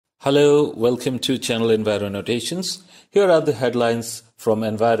Hello, welcome to channel EnviroAnnotations. Here are the headlines from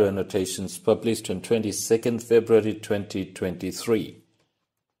EnviroAnnotations published on 22nd February 2023.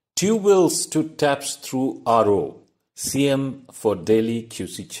 Tubewells to taps through RO. CM for Delhi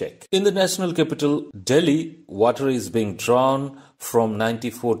QC check. In the national capital, Delhi, water is being drawn from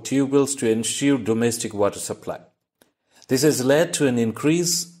 94 tubewells to ensure domestic water supply. This has led to an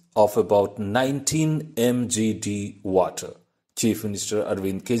increase of about 19 mgd water. Chief Minister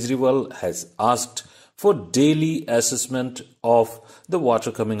Arvind Kejriwal has asked for daily assessment of the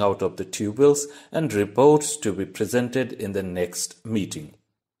water coming out of the tubewells and reports to be presented in the next meeting.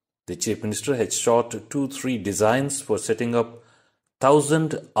 The Chief Minister has shot 2-3 designs for setting up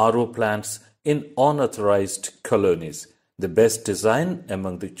 1,000 RO plants in unauthorized colonies. The best design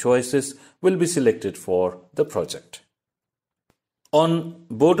among the choices will be selected for the project. On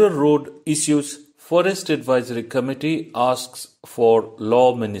border road issues, Forest Advisory Committee asks for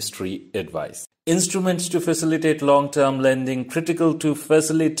Law Ministry advice. Instruments to facilitate long-term lending critical to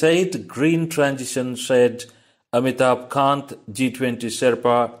facilitate green transition, said Amitabh Kant, G20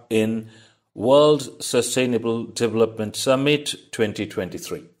 Sherpa in World Sustainable Development Summit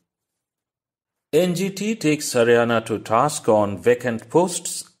 2023. NGT takes Haryana to task on vacant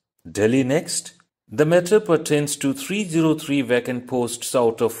posts. Delhi next. The matter pertains to 303 vacant posts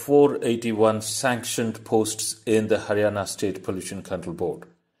out of 481 sanctioned posts in the Haryana State Pollution Control Board.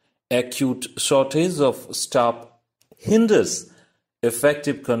 Acute shortage of staff hinders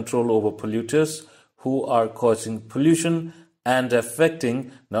effective control over polluters who are causing pollution and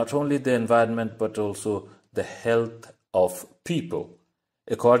affecting not only the environment but also the health of people.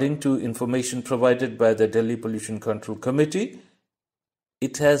 According to information provided by the Delhi Pollution Control Committee,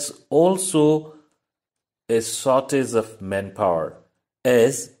 it has also a shortage of manpower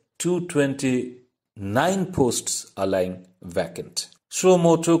as 229 posts are lying vacant. Suo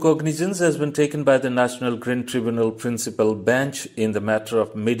motu cognizance has been taken by the National Green Tribunal Principal Bench in the matter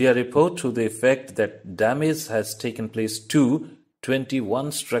of media report to the effect that damage has taken place to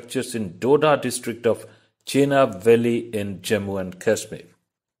 21 structures in Doda district of Chenab Valley in Jammu and Kashmir.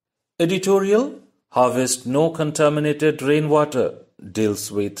 Editorial: Harvest no contaminated rainwater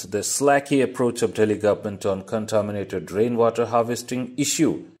deals with the slacky approach of Delhi government on contaminated rainwater harvesting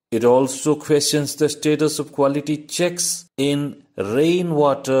issue. It also questions the status of quality checks in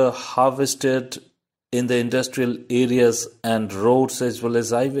rainwater harvested in the industrial areas and roads as well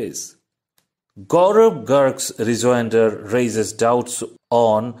as highways. Gaurav Garg's rejoinder raises doubts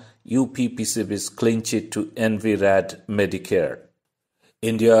on UPPCB's clean chit to Envirad Medicare.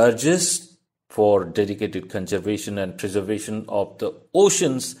 India urges for dedicated conservation and preservation of the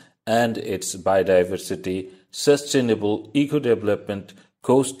oceans and its biodiversity, sustainable eco-development,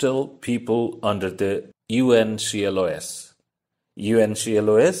 coastal people under the UNCLOS.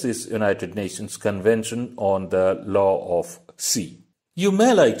 UNCLOS is United Nations Convention on the Law of Sea. You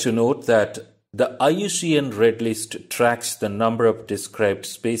may like to note that the IUCN Red List tracks the number of described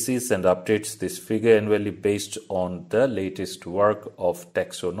species and updates this figure annually based on the latest work of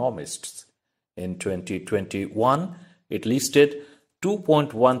taxonomists. In 2021, it listed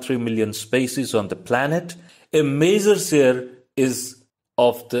 2.13 million species on the planet. A major share is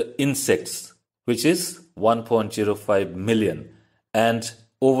of the insects, which is 1.05 million, and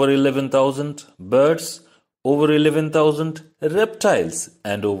over 11,000 birds, over 11,000 reptiles,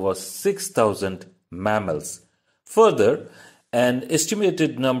 and over 6,000 mammals. Further, an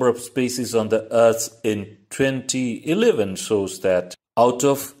estimated number of species on the Earth in 2011 shows that out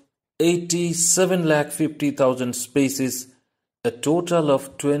of 87,50,000 species, a total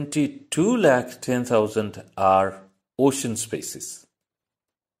of 22,10,000 are ocean species.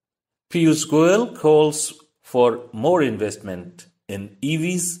 Piyush Goyal calls for more investment in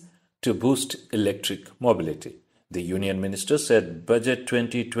EVs to boost electric mobility. The Union Minister said Budget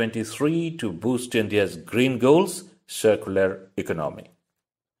 2023 to boost India's green goals, circular economy.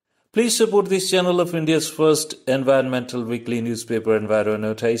 Please support this channel of India's first environmental weekly newspaper,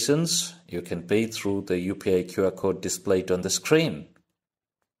 EnviroAnnotations. You can pay through the UPI QR code displayed on the screen.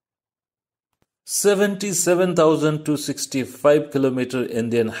 77,265 km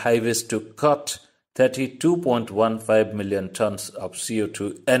Indian highways to cut 32.15 million tons of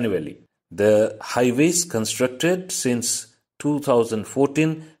CO2 annually. The highways constructed since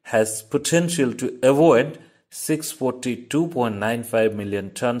 2014 has potential to avoid 642.95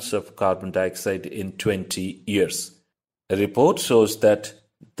 million tons of carbon dioxide in 20 years. A report shows that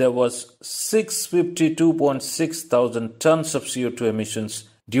there was 652.6 thousand tons of CO2 emissions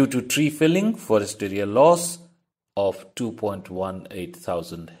due to tree felling, forest area loss of 2.18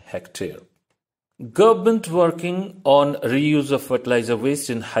 thousand hectares. Government working on reuse of fertilizer waste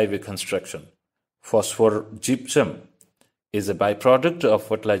in highway construction. Phosphor gypsum is a byproduct of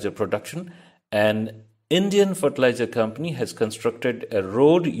fertilizer production. An Indian fertilizer company has constructed a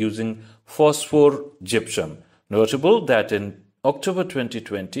road using phosphor gypsum. Notable that in October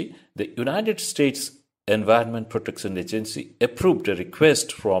 2020, the United States Environment Protection Agency approved a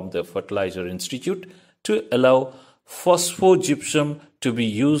request from the Fertilizer Institute to allow phosphogypsum to be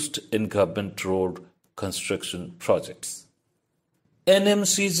used in government road construction projects.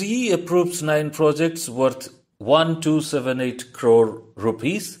 NMCG approves 9 projects worth 1278 crore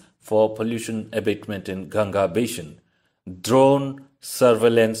rupees for pollution abatement in Ganga Basin. Drone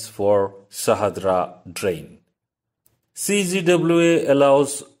surveillance for Sahadra drain. CGWA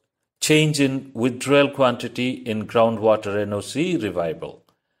allows change in withdrawal quantity in groundwater NOC revival.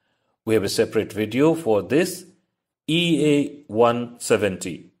 We have a separate video for this, EA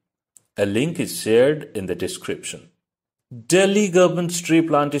 170. A link is shared in the description. Delhi government's tree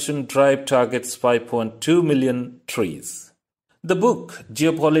plantation drive targets 5.2 million trees. The book,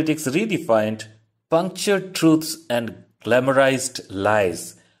 Geopolitics Redefined, Punctured Truths and Glamorized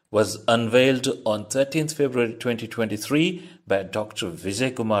Lies, was unveiled on 13th February 2023 by Dr.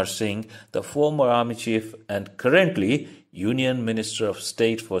 Vijay Kumar Singh, the former Army Chief and currently Union Minister of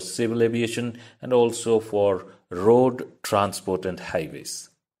State for Civil Aviation and also for Road, Transport and Highways.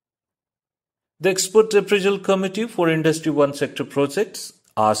 The Expert Appraisal Committee for Industry One Sector Projects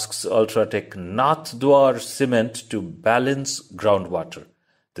asks Ultratech Nathdwar Cement to balance groundwater.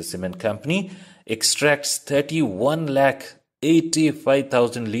 The cement company extracts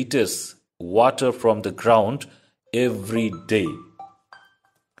 31,85,000 liters water from the ground every day.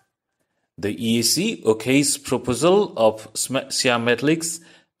 The EAC okays proposal of Siam Metallics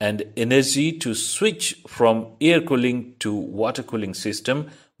and Energy to switch from air cooling to water cooling system.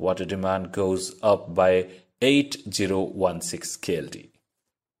 Water demand goes up by 8016 KLD.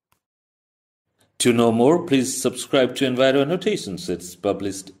 To know more, please subscribe to Enviroannotations. It's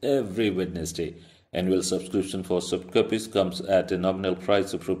published every Wednesday. Annual subscription for soft copies comes at a nominal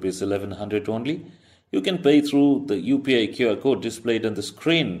price of Rs 1100 only. You can pay through the UPI QR code displayed on the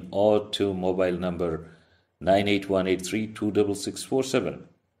screen or to mobile number 98183-26647.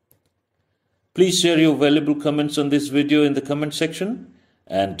 Please share your valuable comments on this video in the comment section.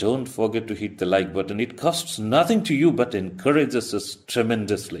 And don't forget to hit the like button. It costs nothing to you but encourages us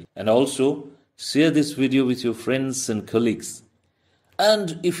tremendously. And also, share this video with your friends and colleagues.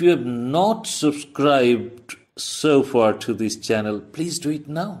 And if you have not subscribed so far to this channel, please do it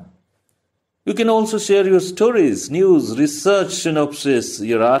now. You can also share your stories, news, research synopsis,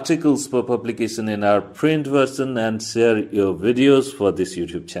 your articles for publication in our print version and share your videos for this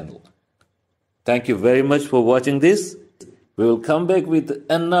YouTube channel. Thank you very much for watching this. We will come back with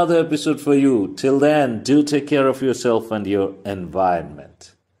another episode for you. Till then, do take care of yourself and your environment.